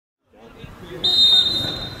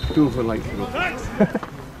Doe voor like.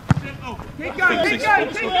 Keep going, keep going,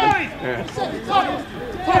 keep going!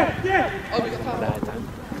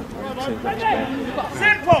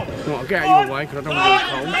 Simple! No, I'll get out your way because I don't want to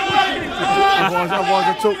get cold. Otherwise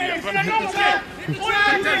I took you.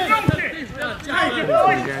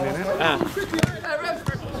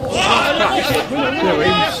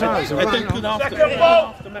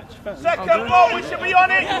 Second ball, we should be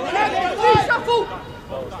on it!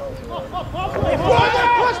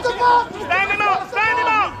 Stand him up, stand him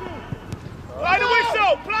up! Play the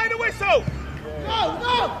whistle, play the whistle! No,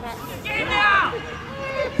 no! Get him now!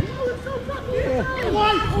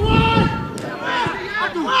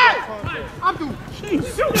 Abdul!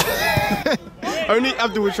 Only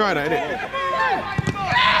Abdul would try that, innit?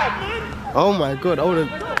 Oh my god, I would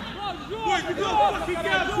have...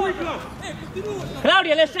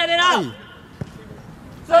 Claudia, let's set it up!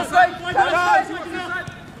 Let's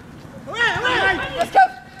go!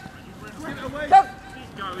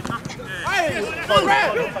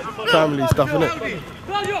 Family stuff, innit?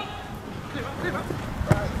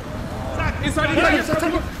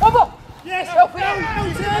 One more! Yes! Help him!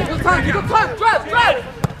 Good time, good time! Drive, drive!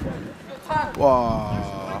 Good time!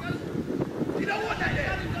 Wow. You don't want that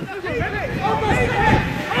there!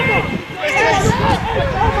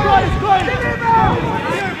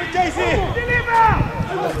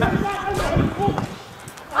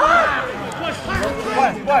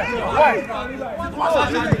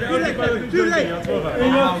 Too late!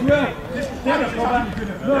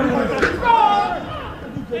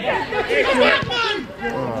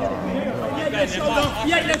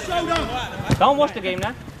 Don't watch the game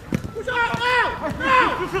now.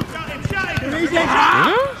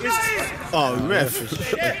 Oh, ref.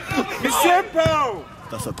 It's simple!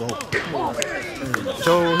 That's a goal.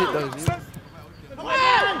 Joe hit those.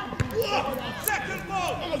 Second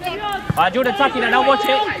ball! Alright, Jordan, tucking it. Don't watch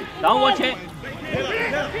it. Don't watch it.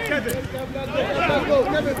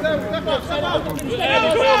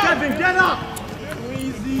 Kevin, get up!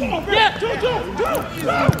 Yeah!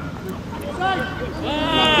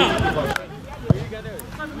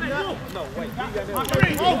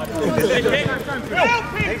 Help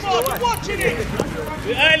him, boss! Watching it!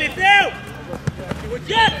 Early, Phil!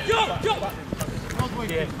 Yeah, Joe!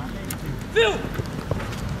 Phil!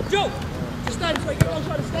 Joe! Just stand so you don't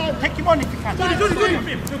try to stand. Take him on if you can.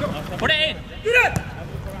 Put it in! Do that!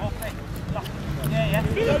 Yeah.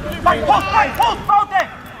 Back, hold there!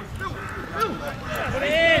 Put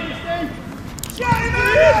it in! Shut him in!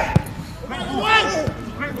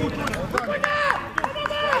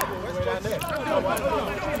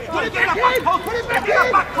 Put it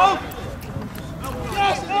back hold!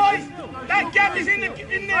 Yes, boys! That gap is in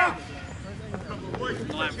there!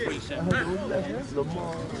 9-3-7.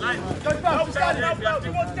 Help, he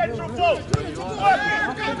wants central ball!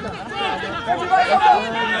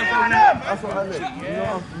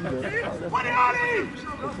 Put it on him!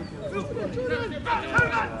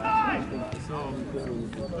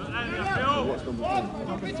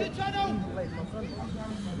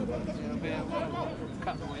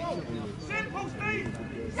 Simple, Steve!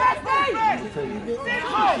 Yes, Steve!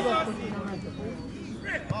 Simple!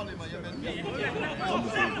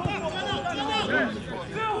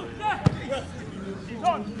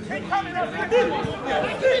 Keep coming up!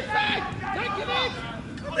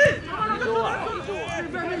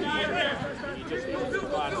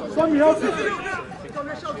 Some help us.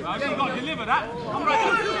 You've got to deliver that.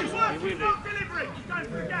 Deliver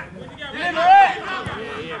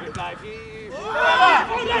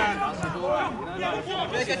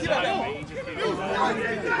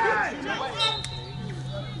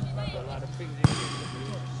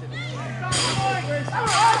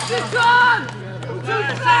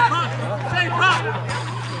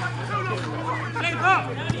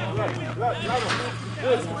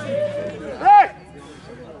Right!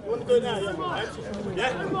 You want to do it now,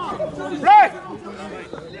 yeah? Right!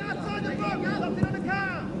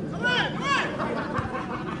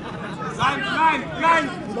 Line!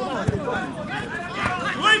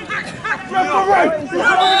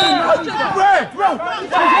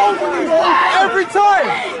 Every time!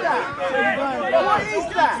 What is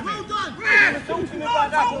that?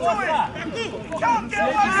 Can't get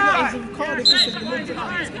away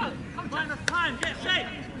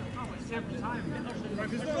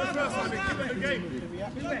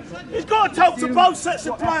He's got to talk to both sets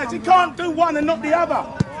of players. He can't do one and not the other.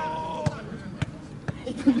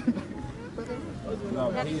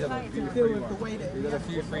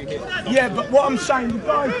 Yeah, but what I'm saying, the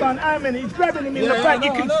guy's done how many? He's grabbing him in the back,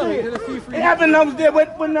 you can see it. He happened over there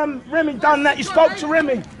when Remy done that, he spoke to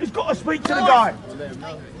Remy. He's got to speak to the guy.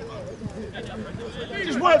 It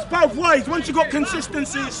just works both ways. Once you've got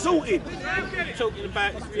consistency, it's sorted. He's talking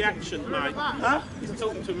about his reaction, mate. Huh? He's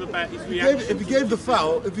talking to him about his reaction. If he gave the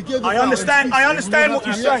foul, I understand what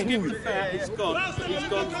you're saying. Give the foul, he's gone to the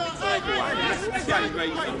takeaway. That's the only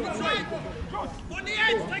reason.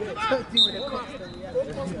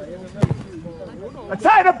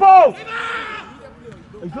 Attack the ball!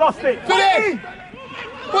 He's lost it. Put it in!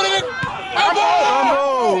 Put it in!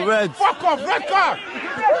 Oh, red. Fuck off! Red card!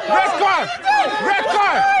 Red card! Red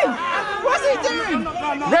card! What's he doing?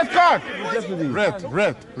 Red card!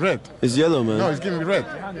 Red. It's yellow, man. No, he's giving me red.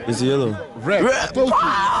 It's yellow. Red.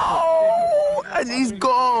 Oh, and he's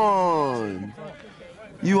gone.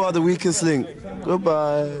 You are the weakest link.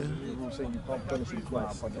 Goodbye.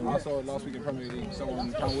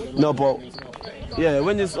 No, but yeah,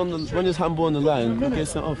 when it's handball on the line, you get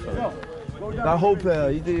sent off. Right? That whole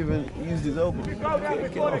player, he didn't even use his elbow. Get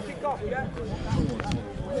off.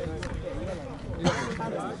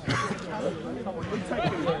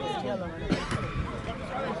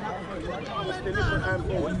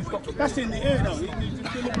 That's in the air, though. You need to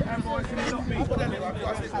deliver handball, it's not me.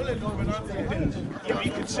 Yeah, but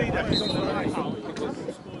you can see that he's on the line.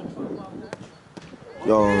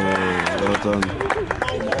 Yo, well done.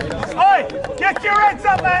 Oi! Get your heads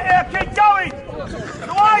up out here, keep going!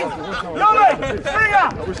 Dwayne! Louis! Stringer!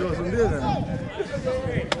 I wish I was in there then.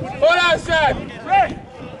 Hold on, Sam! Red!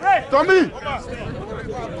 Tommy!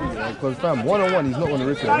 Because fam, one-on-one, he's not going to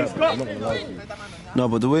rip it. I'm not going to lie to you. No,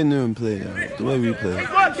 but the way Newham play, the way we play,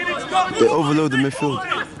 Working, it's got they overload the midfield.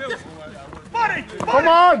 Body! Come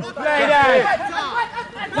on! Play that!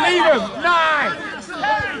 Leave him! Nine!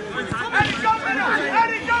 Eddie, go middle!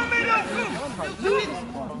 Eddie, go middle!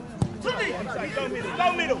 Go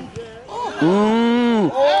middle! Oh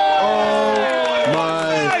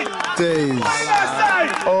my days!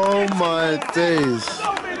 Oh my days!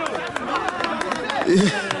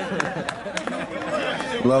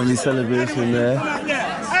 Lovely celebration there.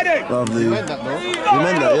 Lovely. You meant that,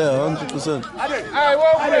 yeah, 100%. Hey,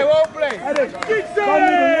 well play!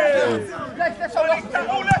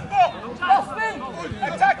 All left foot!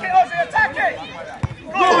 Attack it, Ozzy, attack it!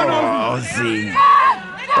 Oh, Ozzy.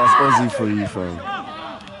 That's Ozzy for you, fam.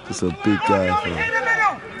 That's a big guy, fam. In the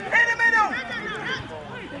middle!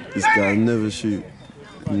 This guy never shoot.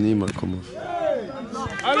 The knee might come off.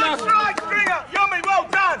 Good strike, Stringer! Yummy, well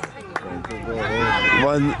done!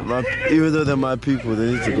 Even though they're my people,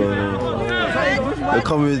 they need to go home. They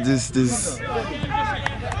come with this.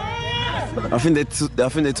 I think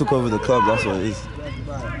they took over the club. That's what it is.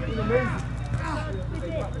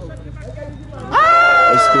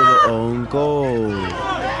 He scored their own goal.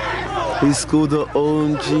 He scored their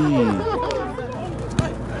own G.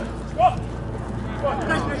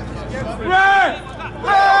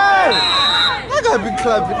 I gotta be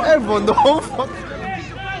clapping everyone the whole fuck.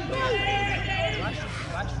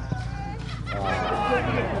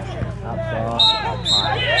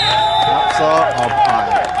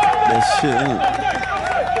 That's shit, isn't it?